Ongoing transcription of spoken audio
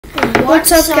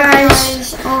What's up, guys?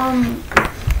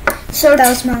 So that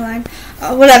was my line.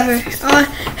 Whatever.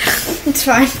 It's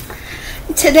fine.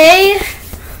 Today,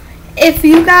 if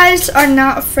you guys are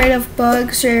not afraid of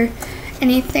bugs or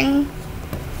anything,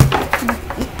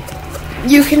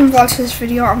 you can watch this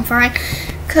video. I'm fine.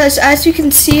 Because as you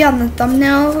can see on the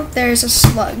thumbnail, there's a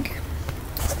slug.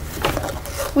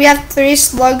 We have 3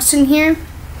 slugs in here.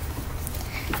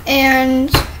 And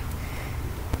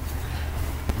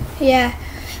yeah,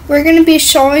 we're going to be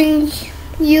showing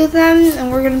you them,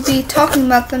 and we're going to be talking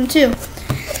about them too.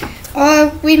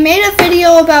 We made a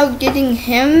video about getting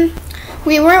him.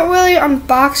 We weren't really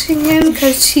unboxing him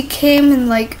because he came in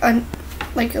like a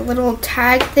little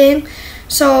tag thing,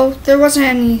 so there wasn't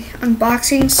any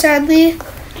unboxing, sadly.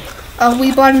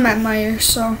 We bought him at Myers,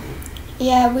 so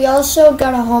yeah, we also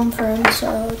got a home for him,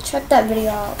 so check that video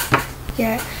out.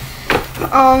 Yeah.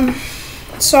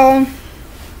 So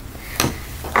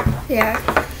yeah,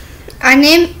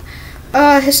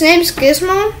 his name's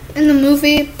Gizmo in the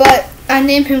movie, but I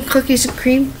named him Cookies and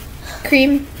Cream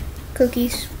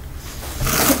Cookies.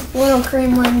 Little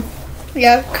Creamlin.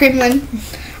 Yeah, Creamlin.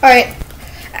 Alright,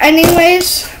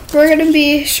 anyways, we're gonna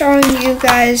be showing you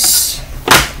guys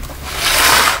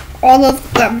all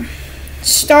of them,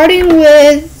 starting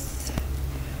with,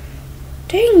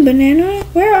 dang, Banana,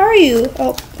 where are you?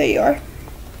 Oh, there you are.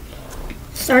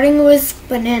 Starting with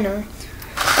Banana.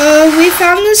 We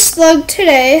found this slug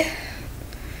today.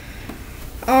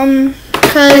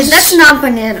 Cause that's not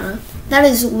Banana. That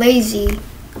is Lazy.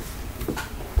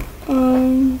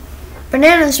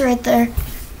 Banana's right there.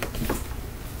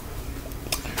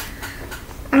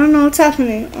 I don't know what's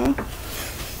happening.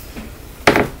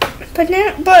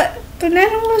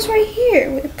 Banana was right here.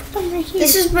 We put him right here.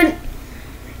 This is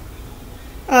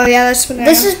Oh yeah, that's Banana.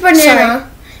 This is Banana.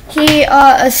 Sorry.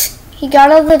 He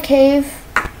got out of the cave,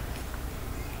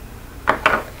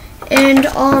 and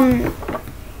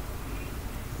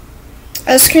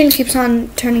the screen keeps on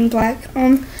turning black.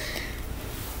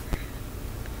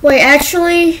 Wait,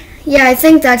 actually, yeah, I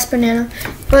think that's Banana.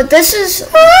 But this is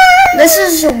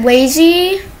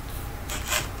Lazy.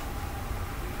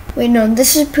 Wait, no,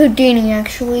 this is Pudini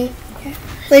actually. Okay.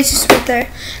 Lazy's right there.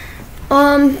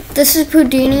 This is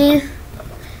Pudini.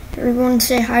 Everyone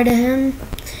say hi to him.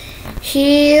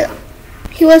 He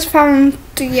was found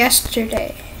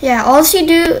yesterday. Yeah, all he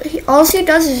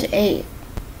does is eat.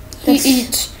 He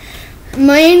eats.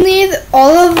 Mainly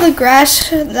all of the grass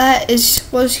that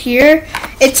was here,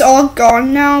 it's all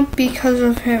gone now because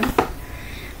of him.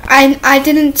 I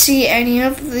didn't see any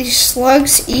of these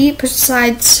slugs eat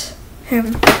besides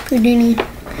him. Houdini.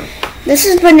 This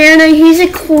is Banana. He's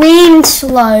a clean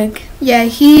slug. Yeah,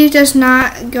 he does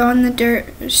not go in the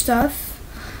dirt or stuff.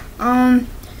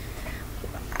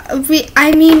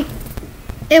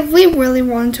 If we really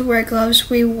wanted to wear gloves,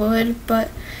 we would,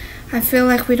 but I feel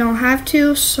like we don't have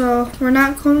to, so we're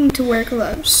not going to wear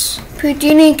gloves.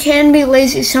 Houdini can be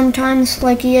lazy sometimes,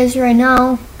 like he is right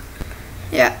now.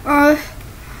 Yeah,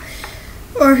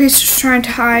 or he's just trying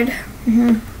to hide.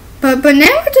 Mm-hmm. But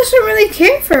Banana doesn't really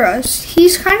care for us.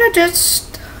 He's kind of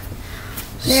just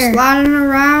sliding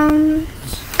around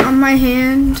on my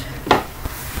hand.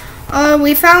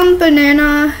 We found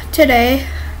Banana today.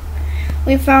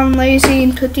 We found Lazy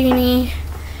and Houdini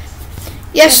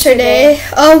yesterday.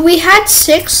 We had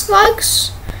 6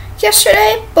 slugs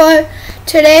yesterday, but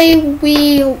today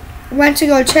we went to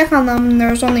go check on them and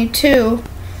there was only 2.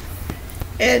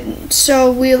 And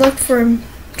so we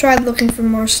tried looking for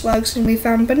more slugs, and we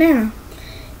found Banana.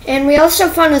 And we also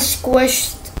found a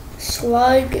squished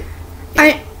slug.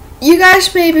 You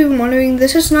guys may be wondering,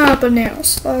 this is not a banana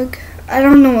slug. I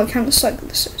don't know what kind of slug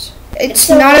this is. It's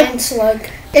not a slug.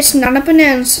 It's not a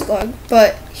banana slug,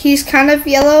 but he's kind of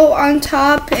yellow on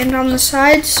top and on the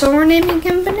sides, so we're naming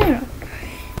him Banana.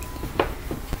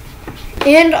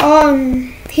 And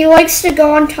he likes to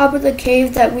go on top of the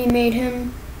cave that we made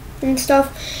him and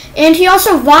stuff. And he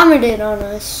also vomited on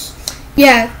us.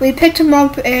 Yeah, we picked him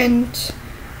up and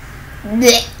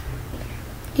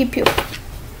he puked.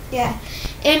 Yeah.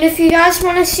 And if you guys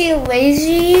want to see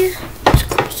Lazy,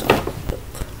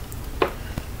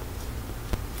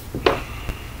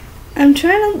 I'm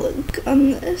trying to look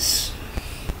on this.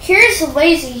 Here's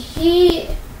Lazy.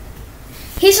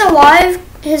 He's alive.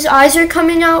 His eyes are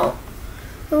coming out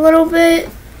a little bit.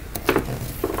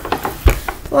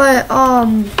 But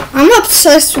I'm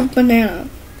obsessed with Banana.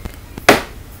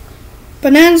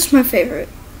 Banana's my favorite.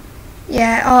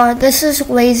 Yeah, this is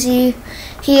Lazy.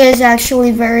 He is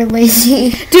actually very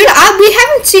lazy. Dude, we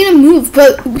haven't seen him move,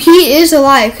 but he is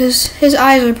alive because his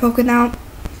eyes are poking out.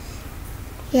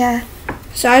 Yeah.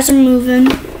 His eyes are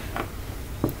moving.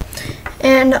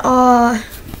 And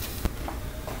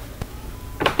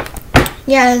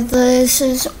Yeah, this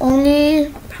is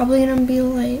only probably gonna be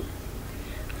like,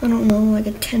 I don't know, like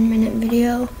a 10-minute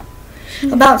video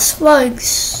about slugs.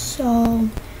 So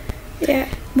Yeah.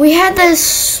 we had this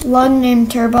slug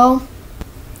named Turbo.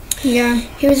 Yeah.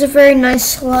 He was a very nice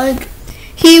slug.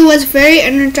 He was very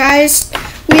energized.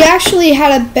 We actually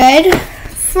had a bed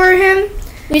for him.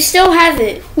 We still have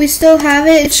it. We still have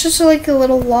it. It's just like a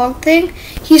little log thing.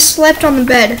 He slept on the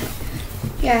bed.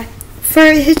 Yeah.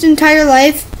 For his entire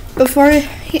life, before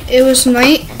it was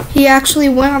night, he actually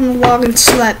went on the log and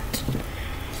slept.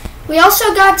 We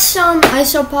also got some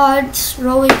isopods,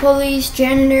 roly-polies,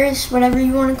 janitors, whatever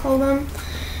you want to call them.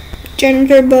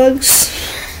 Janitor bugs.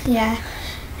 Yeah.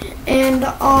 And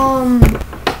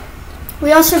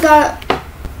we also got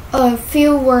a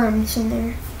few worms in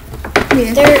there.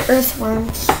 Yeah. They're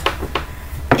earthworms.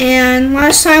 And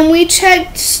last time we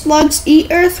checked, slugs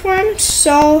eat earthworms,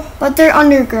 so But they're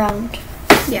underground.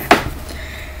 yeah.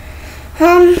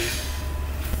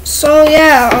 So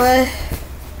yeah,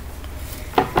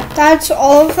 that's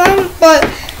all of them. But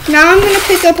now I'm gonna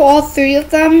pick up all 3 of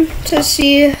them to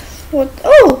see what.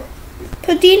 Oh,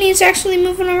 Padini's actually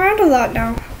moving around a lot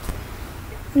now.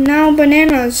 Now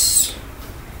Banana's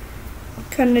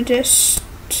kind of just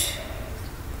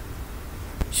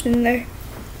in there.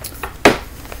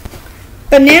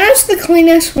 Banana's the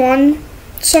cleanest one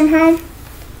somehow.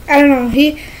 I don't know.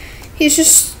 He's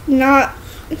just not.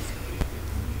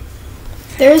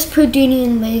 There's Pudini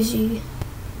and Lazy.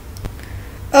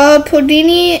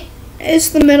 Podini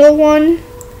is the middle one.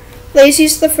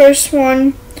 Lazy's the first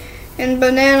one. And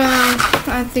Banana,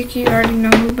 I think you already know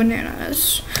who Banana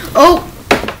is. Oh!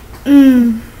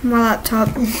 My laptop.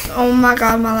 Oh my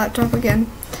god, my laptop again.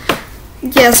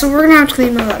 Yeah, so we're gonna have to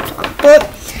clean my laptop. But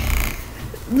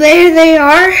there they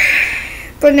are.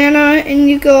 Banana, and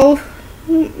you go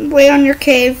lay on your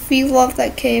cave. You love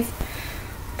that cave.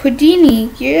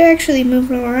 Pudini, you're actually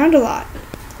moving around a lot.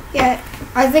 Yeah,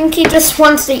 I think he just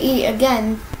wants to eat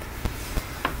again.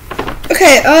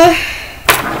 Okay,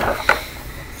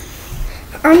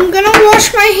 I'm gonna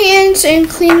wash my hands and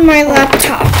clean my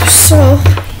laptop, so.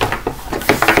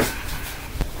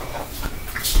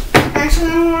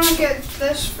 Actually, I wanna get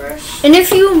this first. And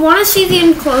if you want to see the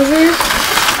enclosure,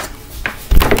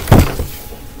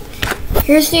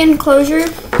 here's the enclosure.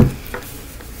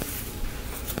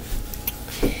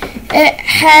 It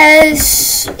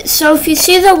has, so if you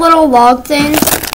see the little log thing,